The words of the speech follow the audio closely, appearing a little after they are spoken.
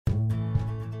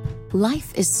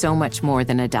Life is so much more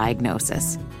than a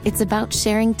diagnosis. It's about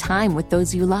sharing time with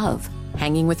those you love,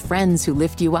 hanging with friends who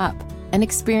lift you up, and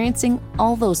experiencing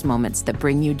all those moments that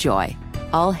bring you joy.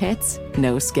 All hits,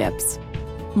 no skips.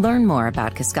 Learn more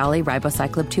about Kisqali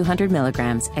Ribociclib 200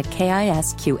 milligrams at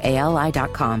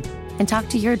KISQALI.com and talk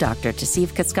to your doctor to see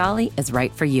if Kisqali is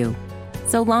right for you.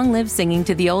 So long live singing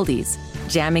to the oldies,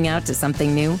 jamming out to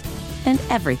something new, and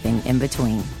everything in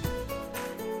between.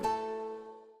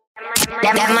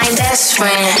 That's my best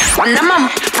friend. One of my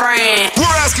friend. We're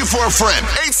asking for a friend.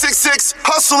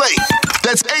 866-HUSTLE-8.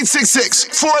 That's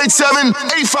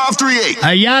 866-487-8538.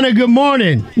 Ayana, good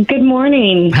morning. Good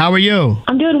morning. How are you?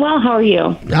 I'm doing well. How are you?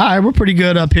 All right, we're pretty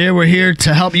good up here. We're here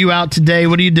to help you out today.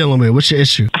 What are you dealing with? What's your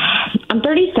issue? I'm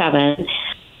 37.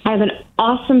 I have an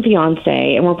awesome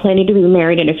fiance, and we're planning to be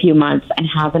married in a few months and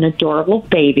have an adorable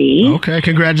baby. Okay,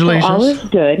 congratulations. So all is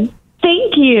good.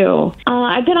 Thank you.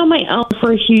 I've been on my own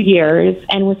for a few years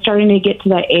and was starting to get to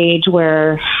that age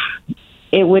where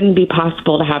it wouldn't be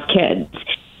possible to have kids.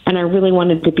 And I really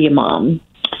wanted to be a mom.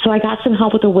 So I got some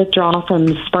help with a withdrawal from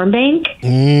the sperm bank.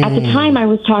 At the time, I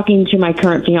was talking to my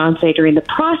current fiance during the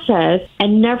process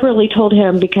and never really told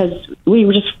him because we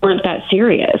just weren't that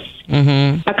serious.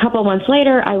 A couple months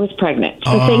later, I was pregnant.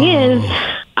 The thing is,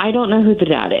 I don't know who the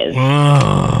dad is.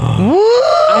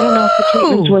 I don't know if the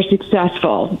treatments were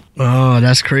successful. Oh,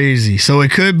 that's crazy. So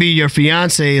it could be your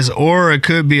fiance's or it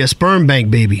could be a sperm bank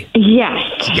baby.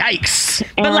 Yes. Yikes.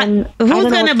 But like,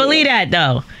 who's going to believe that,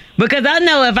 though? Because I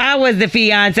know if I was the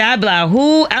fiance, I'd be like,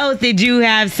 who else did you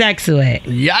have sex with?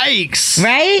 Yikes.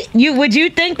 Right? Would you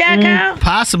think that, Kyle?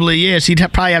 Possibly, yeah. She'd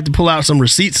probably have to pull out some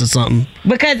receipts or something.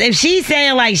 Because if she's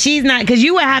saying like she's not, because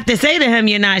you would have to say to him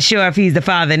you're not sure if he's the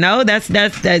father. No? Is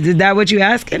that what you're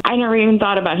asking? I never even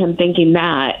thought about him thinking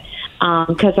that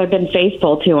because I've been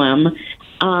faithful to him.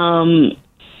 I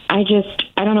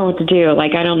don't know what to do.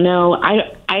 Like, I don't know.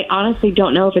 I honestly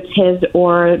don't know if it's his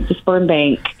or the sperm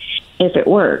bank. If it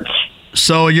worked.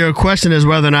 So your question is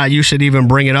whether or not you should even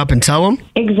bring it up and tell him?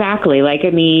 Exactly. Like, I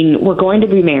mean, we're going to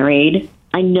be married.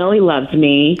 I know he loves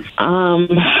me.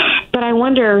 But I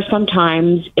wonder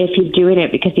sometimes if he's doing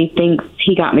it because he thinks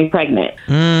he got me pregnant.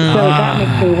 So that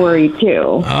makes me worry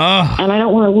too. And I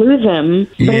don't want to lose him,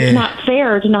 but it's not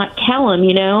fair to not tell him,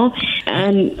 you know?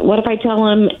 And what if I tell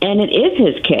him and it is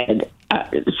his kid?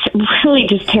 It's really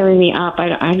just tearing me up.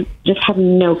 I just have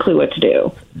no clue what to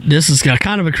do. This is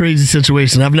kind of a crazy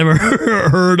situation. I've never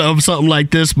heard of something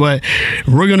like this, but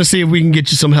we're going to see if we can get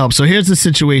you some help. So here's the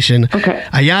situation. Okay.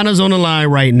 Ayana's on the line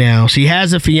right now. She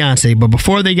has a fiance, but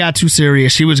before they got too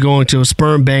serious, she was going to a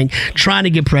sperm bank trying to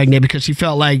get pregnant because she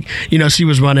felt like, she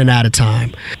was running out of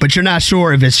time. But you're not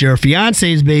sure if it's your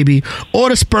fiance's baby or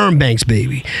the sperm bank's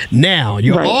baby. Now,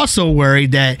 you're also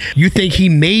worried that you think he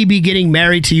may be getting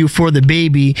married to you for the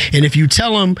baby, and if you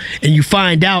tell him and you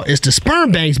find out it's the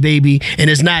sperm bank's baby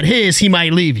and it's not his, he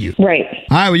might leave you. Right.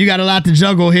 All right, well, you got a lot to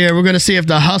juggle here. We're going to see if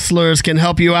the hustlers can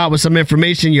help you out with some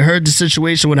information. You heard the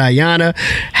situation with Ayana.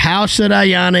 How should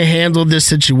Ayana handle this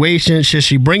situation? Should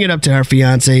she bring it up to her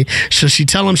fiance? Should she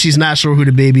tell him she's not sure who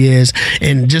the baby is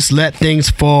and just let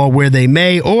things fall where they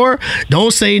may? Or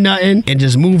don't say nothing and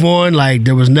just move on like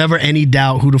there was never any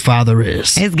doubt who the father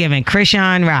is? It's giving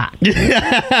Krishan Rock.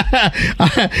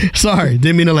 Sorry,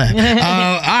 didn't mean to laugh. All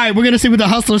right, we're going to see what the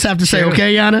hustlers have to say.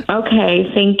 Okay, Ayana? Okay,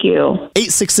 thank you.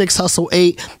 866-HUSTLE-8.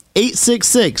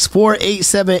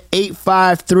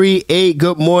 866-487-8538.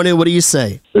 Good morning. What do you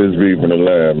say? It's B from the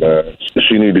lab, man.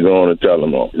 She need to go on and tell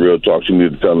him. Real talk, she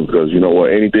need to tell him because, you know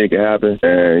what, anything can happen.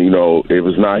 And, if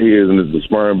it's not his and it's the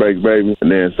sperm baked baby,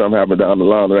 and then something happens down the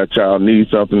line that child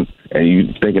needs something, and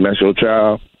you thinking that's your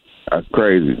child, that's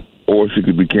crazy. Or she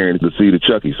could be carrying the seed of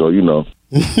Chucky, so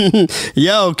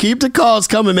Yo, keep the calls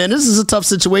coming, man. This is a tough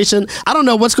situation. I don't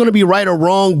know what's going to be right or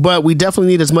wrong, but we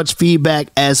definitely need as much feedback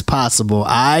as possible. All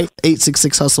right?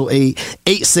 866-HUSTLE-8,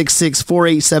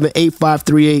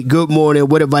 866-487-8538. Good morning.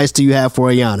 What advice do you have for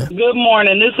Ayana? Good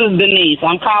morning. This is Denise.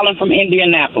 I'm calling from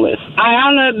Indianapolis.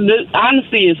 Ayana,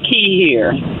 honesty is key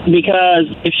here because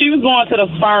if she was going to the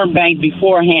sperm bank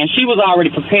beforehand, she was already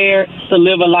prepared to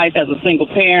live a life as a single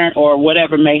parent or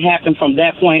whatever may happen from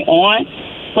that point on.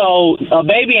 So a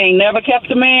baby ain't never kept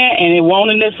a man, and it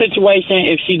won't in this situation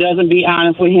if she doesn't be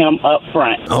honest with him up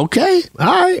front. Okay. All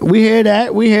right. We hear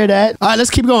that. All right, let's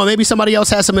keep going. Maybe somebody else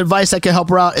has some advice that can help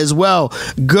her out as well.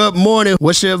 Good morning.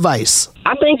 What's your advice?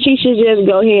 I think she should just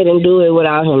go ahead and do it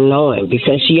without him knowing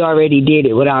because she already did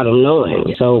it without him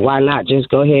knowing. So why not just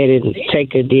go ahead and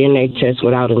take a DNA test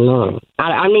without him knowing?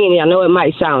 I mean, I know it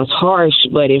might sound harsh,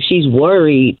 but if she's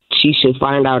worried, she should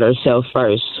find out herself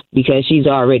first because she's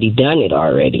already done it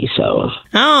already. So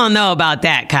I don't know about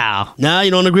that, Kyle. Nah,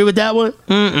 you don't agree with that one?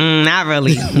 Not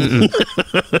really.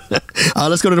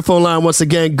 Let's go to the phone line once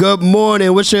again. Good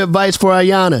morning. What's your advice for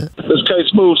Ayana? This K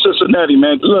Smooth Cincinnati,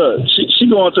 man. Look, she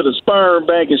going to the sperm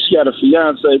bank and she got a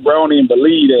fiance, bro. I don't even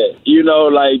believe that. You know,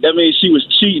 like, that means she was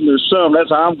cheating or something. That's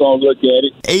how I'm going to look at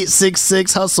it.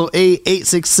 866-HUSTLE-8,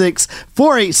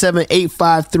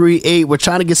 866-487-8538. We're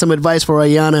trying to get some advice for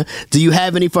Ayana. Do you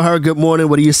have any for her? Good morning.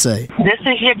 What do you say? This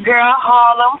is your girl,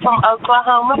 Harlem, from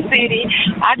Oklahoma City.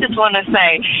 I just want to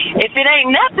say, if it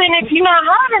ain't nothing, if you're not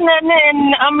hiding nothing,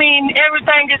 and, I mean,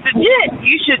 everything is legit,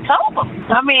 you should tell them.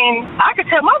 I mean, I could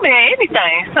tell my man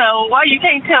anything, so why you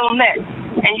can't tell him that?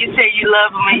 And you say you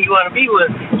love him and you want to be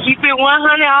with him. Keep it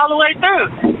 100 all the way through.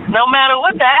 No matter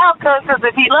what the outcome, because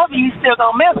if he loves you, he's still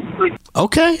going to mess with you.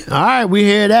 Okay. All right. We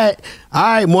hear that. All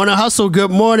right. Morning Hustle.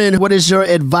 Good morning. What is your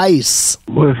advice?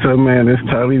 What's up, man? It's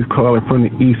Tylee's calling from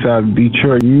the east side of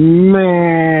Detroit.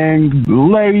 Man,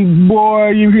 lady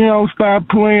boy, if you don't stop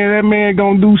playing, that man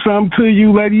going to do something to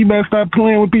you. Lady, you better stop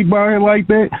playing with people out here like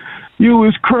that. You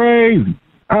is crazy.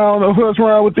 I don't know what's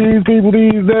wrong with these people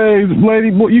these days. Lady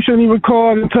boy, you shouldn't even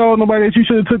call and tell nobody that. You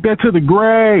should have took that to the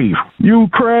grave. You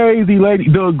crazy, lady.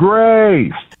 The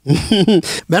grave.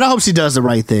 Man, I hope she does the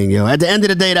right thing, yo. At the end of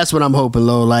the day, that's what I'm hoping,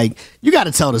 Lo. Like, you got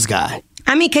to tell this guy.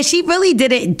 I mean, because she really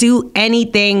didn't do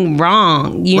anything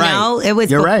wrong, you know? It was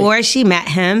before she met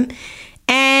him.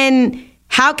 And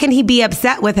how can he be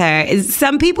upset with her?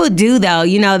 Some people do, though.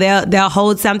 You know, they'll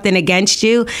hold something against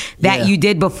you that you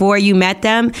did before you met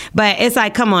them. But it's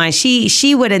like, come on,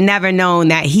 she would have never known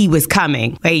that he was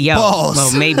coming. Wait, yo,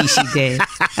 well, maybe she did.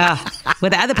 Well,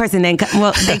 the other person then,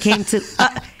 they came to.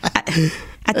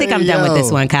 I think I'm done with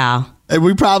this one, Kyle.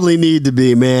 We probably need to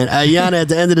be, man. Ayana, at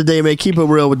the end of the day, man, keep it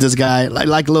real with this guy.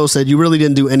 Like Lo said, you really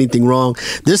didn't do anything wrong.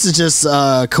 This is just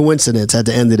coincidence at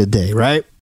the end of the day, right?